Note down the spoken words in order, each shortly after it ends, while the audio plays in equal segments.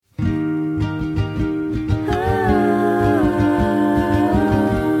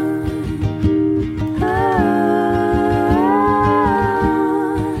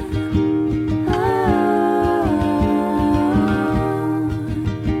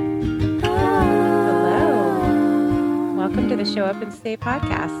the Show Up and Stay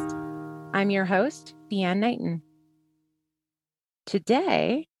podcast. I'm your host, Deanne Knighton.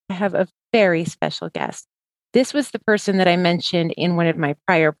 Today, I have a very special guest. This was the person that I mentioned in one of my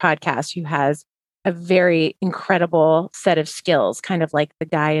prior podcasts who has a very incredible set of skills, kind of like the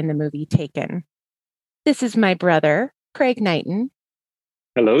guy in the movie Taken. This is my brother, Craig Knighton.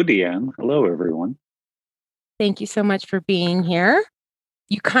 Hello, Deanne. Hello, everyone. Thank you so much for being here.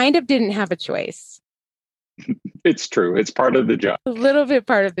 You kind of didn't have a choice. It's true. It's part of the job. A little bit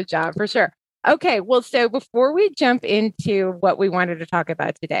part of the job, for sure. Okay, well, so before we jump into what we wanted to talk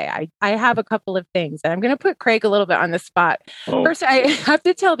about today, I have a couple of things, and I'm going to put Craig a little bit on the spot. First, I have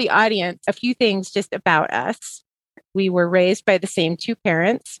to tell the audience a few things just about us. We were raised by the same two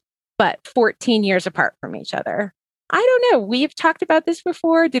parents, but 14 years apart from each other. I don't know. We've talked about this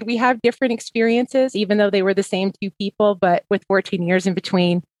before. Did we have different experiences, even though they were the same two people, but with 14 years in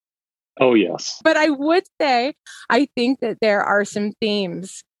between? Oh, yes. But I would say, I think that there are some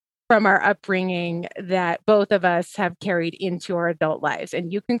themes from our upbringing that both of us have carried into our adult lives.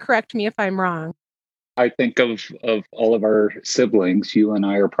 And you can correct me if I'm wrong. I think of all of our siblings, you and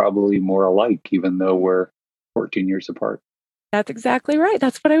I are probably more alike, even though we're 14 years apart. That's exactly right.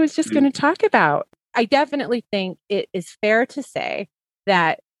 That's what I was just going to talk about. I definitely think it is fair to say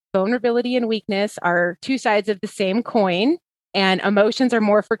that vulnerability and weakness are two sides of the same coin, and emotions are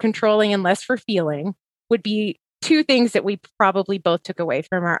more for controlling and less for feeling, would be two things that we probably both took away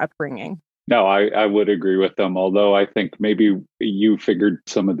from our upbringing. No, I would agree with them, although I think maybe you figured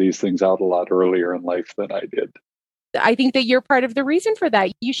some of these things out a lot earlier in life than I did. I think that you're part of the reason for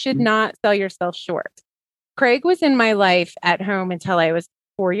that. You should not sell yourself short. Craig was in my life at home until I was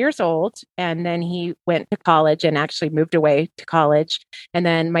 4 years old. And then he went to college and actually moved away to college. And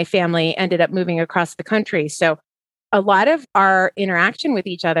then my family ended up moving across the country. So a lot of our interaction with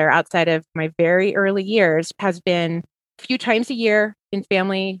each other outside of my very early years has been a few times a year in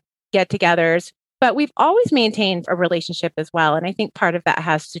family get-togethers, but we've always maintained a relationship as well. And I think part of that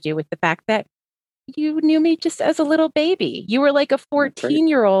has to do with the fact that you knew me just as a little baby. You were like a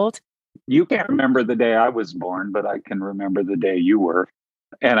 14-year-old. You can't remember the day I was born, but I can remember the day you were.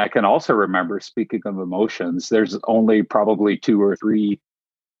 And I can also remember, speaking of emotions, there's only probably 2 or 3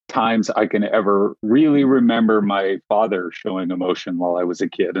 times I can ever really remember my father showing emotion while I was a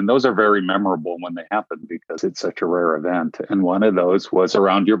kid. And those are very memorable when they happen because it's such a rare event. And one of those was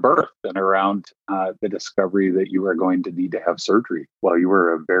around your birth and around the discovery that you were going to need to have surgery while you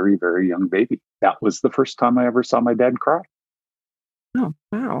were a very, very young baby. That was the first time I ever saw my dad cry. Oh,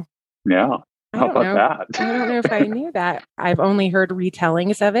 wow. Yeah. How about that? I don't know if I knew that. I've only heard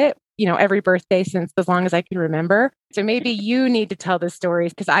retellings of it, every birthday since as long as I can remember. So maybe you need to tell the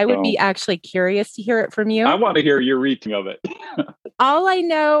stories because I would be actually curious to hear it from you. I want to hear your retelling of it. All I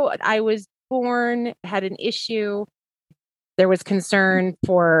know, I was born, had an issue. There was concern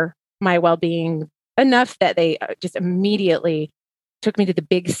for my well-being enough that they just immediately took me to the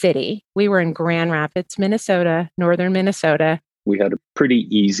big city. We were in Grand Rapids, Minnesota, northern Minnesota. We had a pretty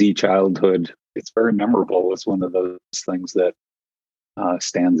easy childhood. It's very memorable. It's one of those things that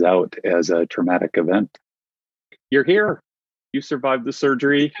stands out as a traumatic event. You're here. You survived the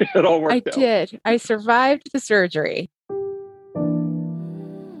surgery. It all worked out. I did. I survived the surgery.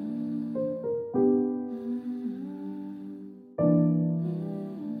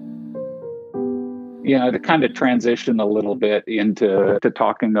 To kind of transition a little bit into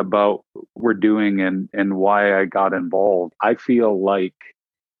talking about what we're doing and why I got involved. I feel like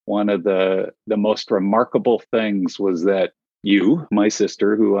one of the most remarkable things was that you, my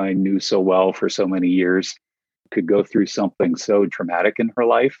sister, who I knew so well for so many years, could go through something so traumatic in her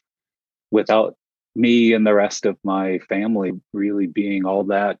life without me and the rest of my family really being all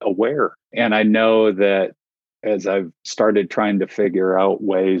that aware. And I know that as I've started trying to figure out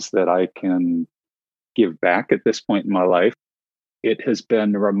ways that I can give back at this point in my life, it has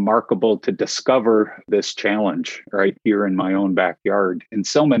been remarkable to discover this challenge right here in my own backyard in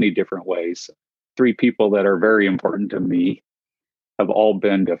so many different ways. 3 people that are very important to me have all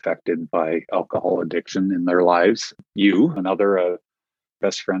been affected by alcohol addiction in their lives. You, another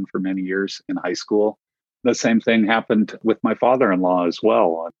best friend for many years in high school. The same thing happened with my father-in-law as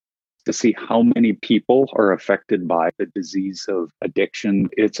well. To see how many people are affected by the disease of addiction,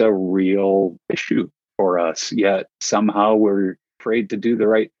 it's a real issue for us, yet somehow we're afraid to do the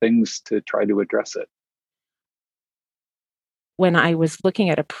right things to try to address it. When I was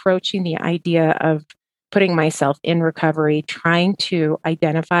looking at approaching the idea of putting myself in recovery, trying to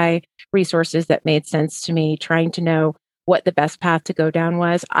identify resources that made sense to me, trying to know what the best path to go down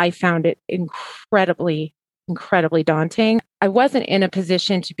was, I found it incredibly daunting. I wasn't in a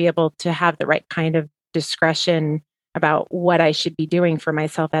position to be able to have the right kind of discretion about what I should be doing for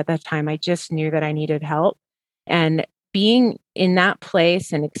myself at that time. I just knew that I needed help. And being in that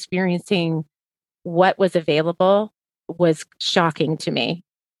place and experiencing what was available was shocking to me.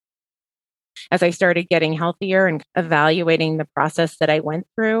 As I started getting healthier and evaluating the process that I went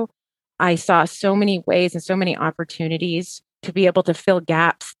through, I saw so many ways and so many opportunities to be able to fill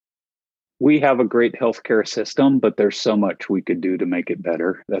gaps. We have a great healthcare system, but there's so much we could do to make it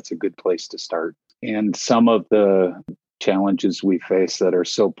better. That's a good place to start. And some of the challenges we face that are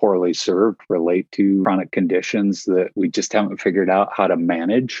so poorly served relate to chronic conditions that we just haven't figured out how to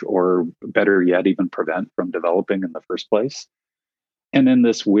manage, or better yet, even prevent from developing in the first place. And in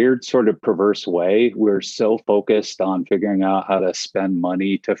this weird sort of perverse way, we're so focused on figuring out how to spend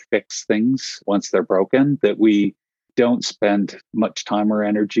money to fix things once they're broken that we don't spend much time or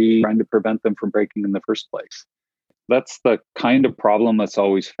energy trying to prevent them from breaking in the first place. That's the kind of problem that's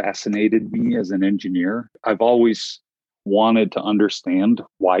always fascinated me as an engineer. I've always wanted to understand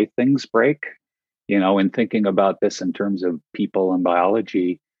why things break, and thinking about this in terms of people and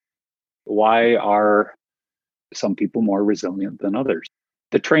biology. Why are some people more resilient than others?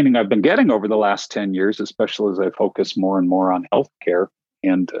 The training I've been getting over the last 10 years, especially as I focus more and more on healthcare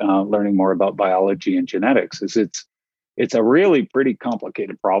and learning more about biology and genetics, is it's a really pretty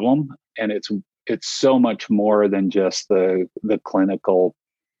complicated problem, and it's so much more than just the clinical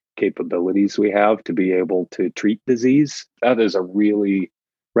capabilities we have to be able to treat disease. That is a really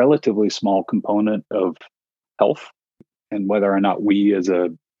relatively small component of health, and whether or not we as a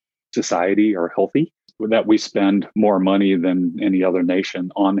society are healthy. That we spend more money than any other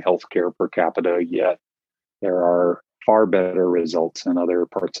nation on healthcare per capita, yet there are far better results in other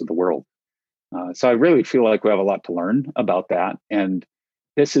parts of the world. So I really feel like we have a lot to learn about that. And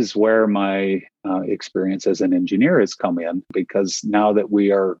this is where my experience as an engineer has come in, because now that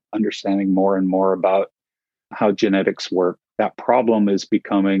we are understanding more and more about how genetics work, that problem is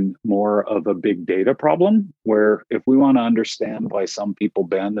becoming more of a big data problem, where if we want to understand why some people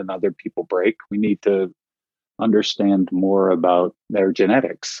bend and other people break, we need to understand more about their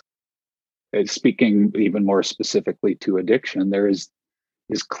genetics. Speaking even more specifically to addiction, there is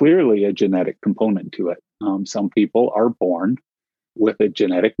clearly a genetic component to it. Some people are born with a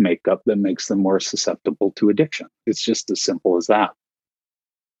genetic makeup that makes them more susceptible to addiction. It's just as simple as that.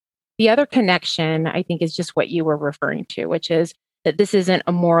 The other connection, I think, is just what you were referring to, which is that this isn't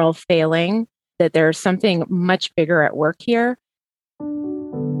a moral failing, that there's something much bigger at work here.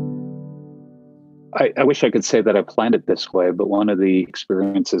 I wish I could say that I planned it this way, but one of the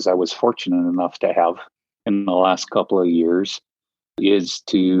experiences I was fortunate enough to have in the last couple of years is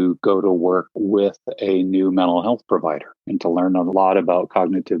to go to work with a new mental health provider and to learn a lot about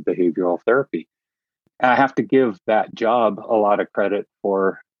cognitive behavioral therapy. And I have to give that job a lot of credit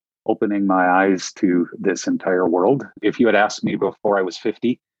for opening my eyes to this entire world. If you had asked me before I was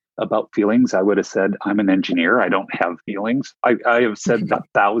 50 about feelings, I would have said, I'm an engineer. I don't have feelings. I have said that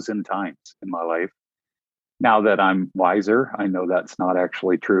 1,000 times in my life. Now that I'm wiser, I know that's not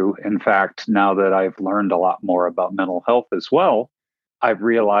actually true. In fact, now that I've learned a lot more about mental health as well, I've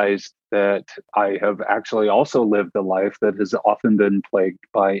realized that I have actually also lived a life that has often been plagued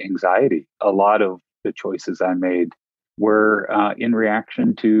by anxiety. A lot of the choices I made were in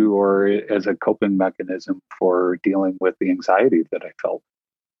reaction to or as a coping mechanism for dealing with the anxiety that I felt.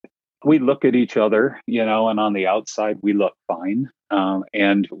 We look at each other, and on the outside, we look fine.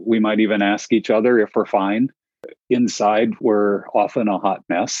 And we might even ask each other if we're fine. Inside, we're often a hot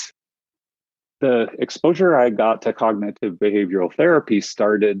mess. The exposure I got to cognitive behavioral therapy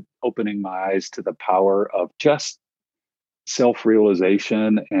started opening my eyes to the power of just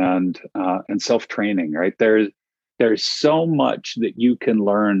self-realization and self-training. Right, there's so much that you can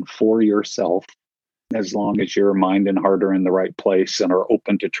learn for yourself as long as your mind and heart are in the right place and are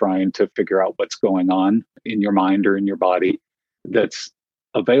open to trying to figure out what's going on in your mind or in your body. That's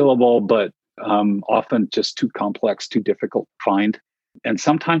available, but often just too complex, too difficult to find. And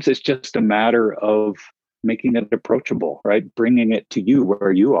sometimes it's just a matter of making it approachable, right? Bringing it to you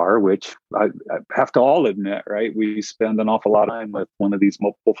where you are, which I have to all admit, right? We spend an awful lot of time with one of these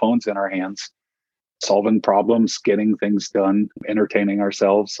mobile phones in our hands, solving problems, getting things done, entertaining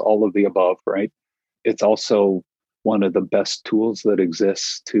ourselves, all of the above, right? It's also one of the best tools that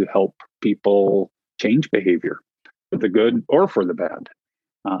exists to help people change behavior for the good or for the bad.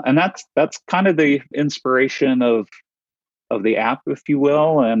 And that's kind of the inspiration of the app, if you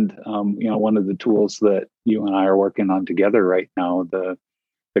will. And one of the tools that you and I are working on together right now, the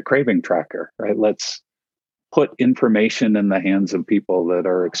craving tracker, right? Let's put information in the hands of people that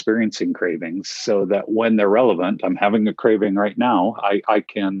are experiencing cravings so that when they're relevant, I'm having a craving right now, I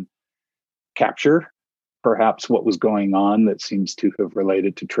can capture perhaps what was going on that seems to have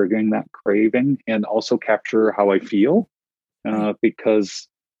related to triggering that craving, and also capture how I feel, because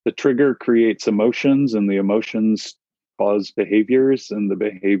the trigger creates emotions, and the emotions cause behaviors, and the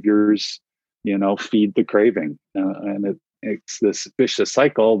behaviors, feed the craving. And it's this vicious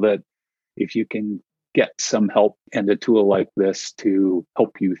cycle that if you can get some help and a tool like this to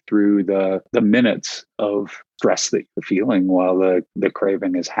help you through the minutes of stress that you're feeling while the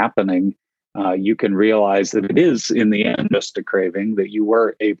craving is happening, you can realize that it is in the end just a craving, that you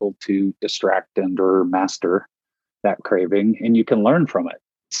were able to distract and or master that craving, and you can learn from it.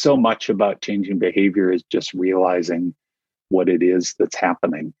 So much about changing behavior is just realizing what it is that's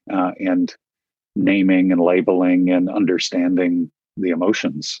happening, and naming and labeling and understanding the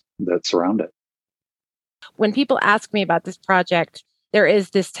emotions that surround it. When people ask me about this project, there is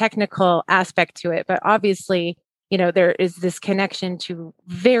this technical aspect to it, but obviously, there is this connection to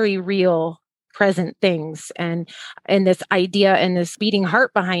very real present things and this idea and this beating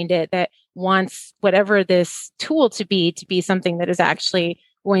heart behind it that wants whatever this tool to be something that is actually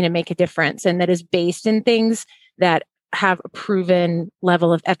going to make a difference and that is based in things that have a proven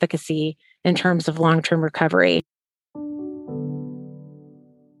level of efficacy in terms of long-term recovery.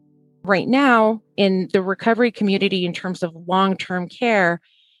 Right now, in the recovery community, in terms of long-term care,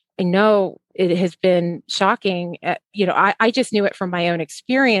 I know it has been shocking. I just knew it from my own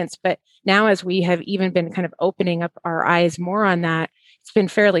experience, but now as we have even been kind of opening up our eyes more on that, it's been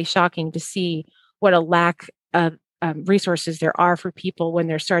fairly shocking to see what a lack of resources there are for people when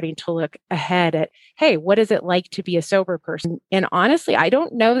they're starting to look ahead at, hey, what is it like to be a sober person? And honestly, I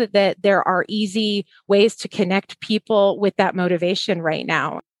don't know that there are easy ways to connect people with that motivation right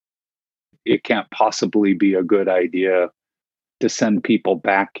now. It can't possibly be a good idea to send people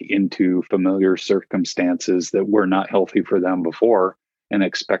back into familiar circumstances that were not healthy for them before and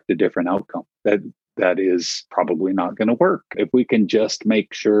expect a different outcome. That is probably not going to work. If we can just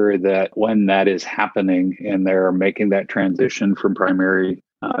make sure that when that is happening and they're making that transition from primary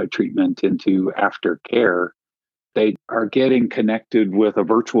treatment into aftercare, they are getting connected with a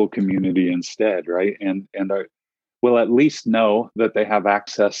virtual community instead, right? And will at least know that they have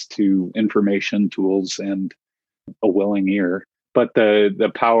access to information, tools, and a willing ear. But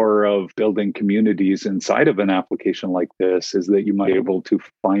the power of building communities inside of an application like this is that you might be able to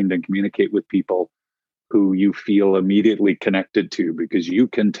find and communicate with people who you feel immediately connected to, because you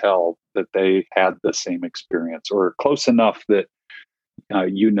can tell that they had the same experience or close enough that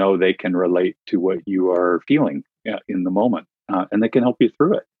they can relate to what you are feeling in the moment, and they can help you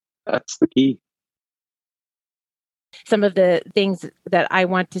through it. That's the key. Some of the things that I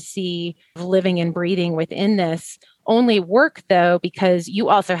want to see living and breathing within this only work, though, because you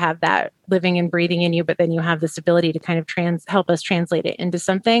also have that living and breathing in you, but then you have this ability to kind of help us translate it into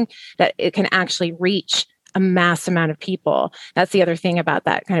something that it can actually reach a mass amount of people. That's the other thing about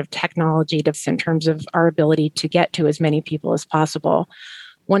that kind of technology in terms of our ability to get to as many people as possible.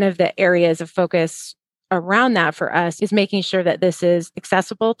 One of the areas of focus around that for us is making sure that this is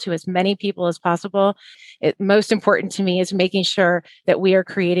accessible to as many people as possible. Most important to me is making sure that we are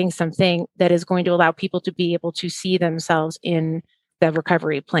creating something that is going to allow people to be able to see themselves in the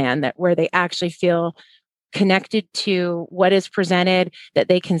recovery plan, that where they actually feel connected to what is presented, that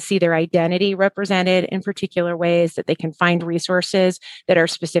they can see their identity represented in particular ways, that they can find resources that are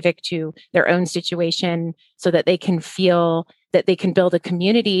specific to their own situation so that they can feel that they can build a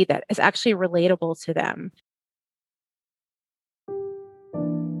community that is actually relatable to them.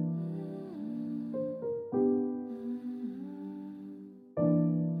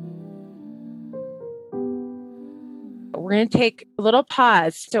 We're going to take a little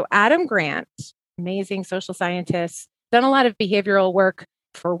pause. So Adam Grant, amazing social scientist, done a lot of behavioral work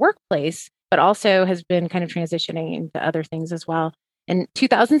for workplace, but also has been kind of transitioning into other things as well. In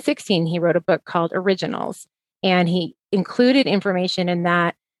 2016, he wrote a book called Originals, and he included information in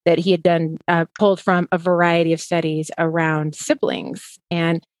that he had done, pulled from a variety of studies around siblings,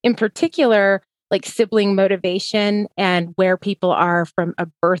 and in particular, like sibling motivation and where people are from a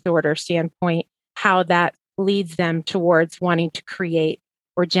birth order standpoint, how that leads them towards wanting to create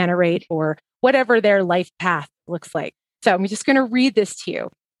or generate or whatever their life path looks like. So I'm just going to read this to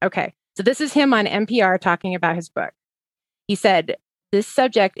you. Okay. So this is him on NPR talking about his book. He said, "This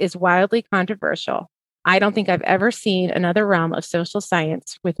subject is wildly controversial. I don't think I've ever seen another realm of social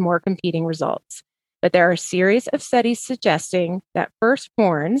science with more competing results. But there are a series of studies suggesting that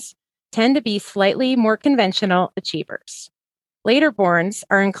firstborns tend to be slightly more conventional achievers. Laterborns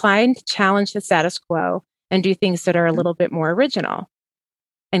are inclined to challenge the status quo and do things that are a little bit more original.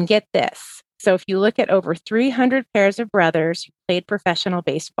 And get this. So if you look at over 300 pairs of brothers who played professional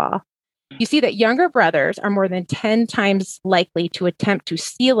baseball, You see that younger brothers are more than 10 times likely to attempt to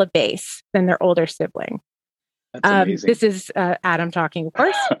steal a bass than their older sibling. That's amazing. This is Adam talking, of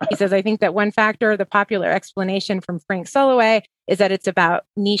course. He says, I think that one factor, the popular explanation from Frank Soloway, is that it's about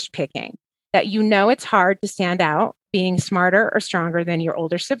niche picking, that it's hard to stand out being smarter or stronger than your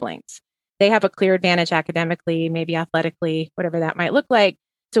older siblings. They have a clear advantage academically, maybe athletically, whatever that might look like.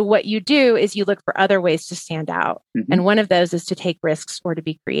 So what you do is you look for other ways to stand out. Mm-hmm. And one of those is to take risks or to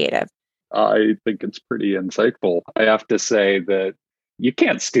be creative. I think it's pretty insightful. I have to say that you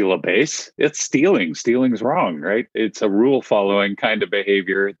can't steal a bass. It's stealing. Stealing's wrong, right? It's a rule following kind of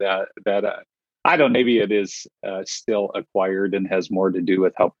behavior that I don't know, maybe it is still acquired and has more to do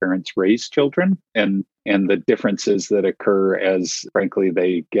with how parents raise children and the differences that occur as, frankly,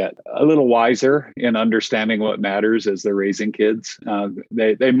 they get a little wiser in understanding what matters as they're raising kids.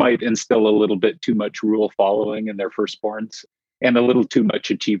 They might instill a little bit too much rule following in their firstborns and a little too much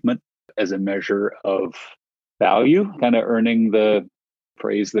achievement as a measure of value, kind of earning the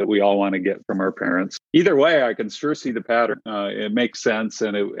praise that we all want to get from our parents. Either way, I can sure see the pattern. It makes sense,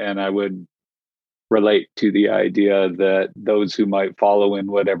 and I would relate to the idea that those who might follow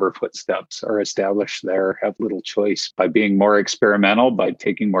in whatever footsteps are established there have little choice by being more experimental, by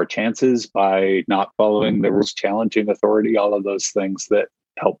taking more chances, by not following the rules, challenging authority, all of those things that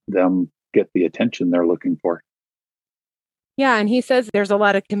help them get the attention they're looking for. Yeah, and he says there's a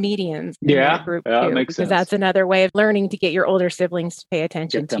lot of comedians in that group too, because sense. That's another way of learning to get your older siblings to pay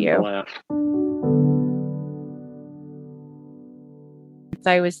attention to you. So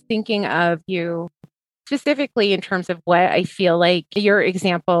I was thinking of you specifically in terms of what I feel like your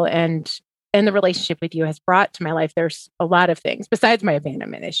example and the relationship with you has brought to my life. There's a lot of things besides my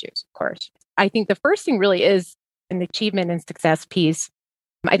abandonment issues, of course. I think the first thing really is an achievement and success piece.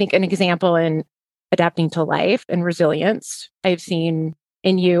 I think an example in adapting to life and resilience I've seen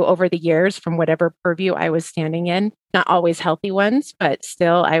in you over the years from whatever purview I was standing in, not always healthy ones, but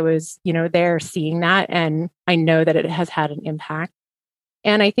still I was, there seeing that. And I know that it has had an impact.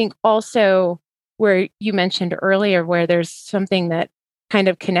 And I think also where you mentioned earlier, where there's something that kind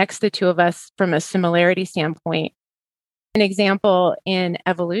of connects the two of us from a similarity standpoint, an example in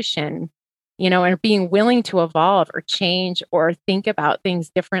evolution, and being willing to evolve or change or think about things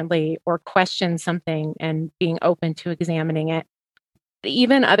differently or question something and being open to examining it.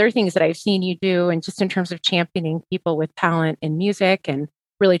 Even other things that I've seen you do, and just in terms of championing people with talent in music and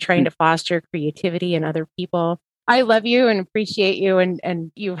really trying to foster creativity in other people. I love you and appreciate you,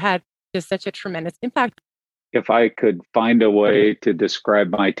 and you've had just such a tremendous impact. If I could find a way to describe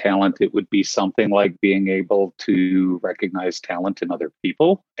my talent, it would be something like being able to recognize talent in other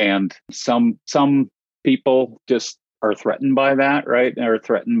people. And some people just are threatened by that, right? Are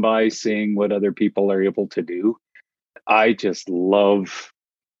threatened by seeing what other people are able to do. I just love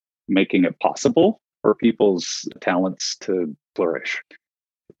making it possible for people's talents to flourish.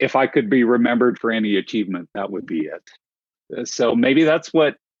 If I could be remembered for any achievement, that would be it. So maybe that's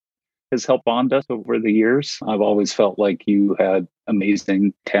what has helped bond us over the years. I've always felt like you had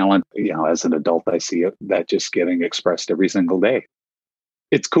amazing talent. As an adult, I see that just getting expressed every single day.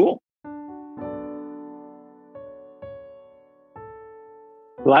 It's cool.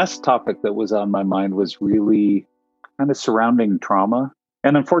 The last topic that was on my mind was really kind of surrounding trauma.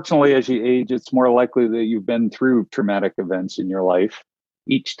 And unfortunately, as you age, it's more likely that you've been through traumatic events in your life.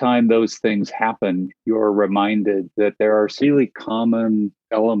 Each time those things happen, you're reminded that there are really common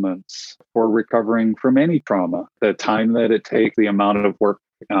elements for recovering from any trauma. The time that it takes, the amount of work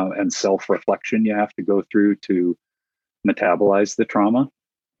and self-reflection you have to go through to metabolize the trauma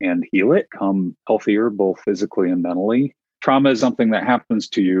and heal it, come healthier, both physically and mentally. Trauma is something that happens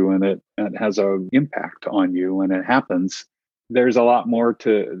to you, and it has an impact on you when it happens. There's a lot more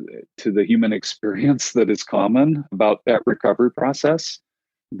to the human experience that is common about that recovery process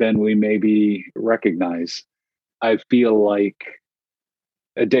than we maybe recognize. I feel like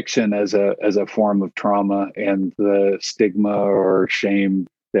addiction as a form of trauma and the stigma or shame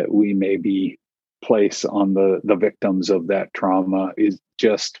that we maybe place on the victims of that trauma is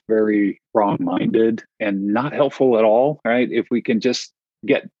just very wrong-minded and not helpful at all, right? If we can just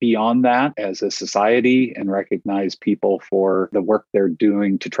get beyond that as a society and recognize people for the work they're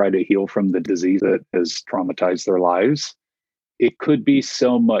doing to try to heal from the disease that has traumatized their lives, it could be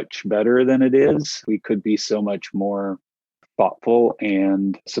so much better than it is. We could be so much more thoughtful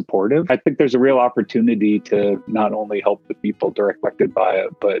and supportive. I think there's a real opportunity to not only help the people directly affected by it,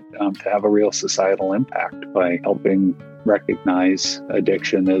 but to have a real societal impact by helping recognize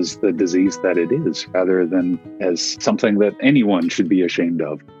addiction as the disease that it is, rather than as something that anyone should be ashamed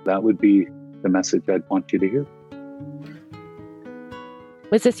of. That would be the message I'd want you to hear.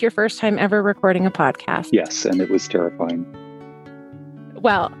 Was this your first time ever recording a podcast? Yes, and it was terrifying.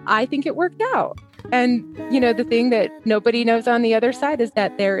 Well, I think it worked out. And, the thing that nobody knows on the other side is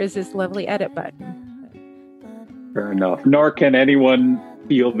that there is this lovely edit button. Fair enough. Nor can anyone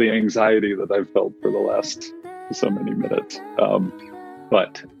feel the anxiety that I've felt for the last so many minutes.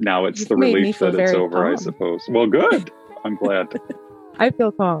 But now it's the relief that it's over, calm. I suppose. Well, good. I'm glad. I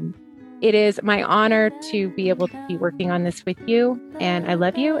feel calm. It is my honor to be able to be working on this with you. And I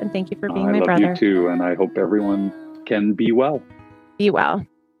love you. And thank you for being my brother. I love you too. And I hope everyone can be well. Be well.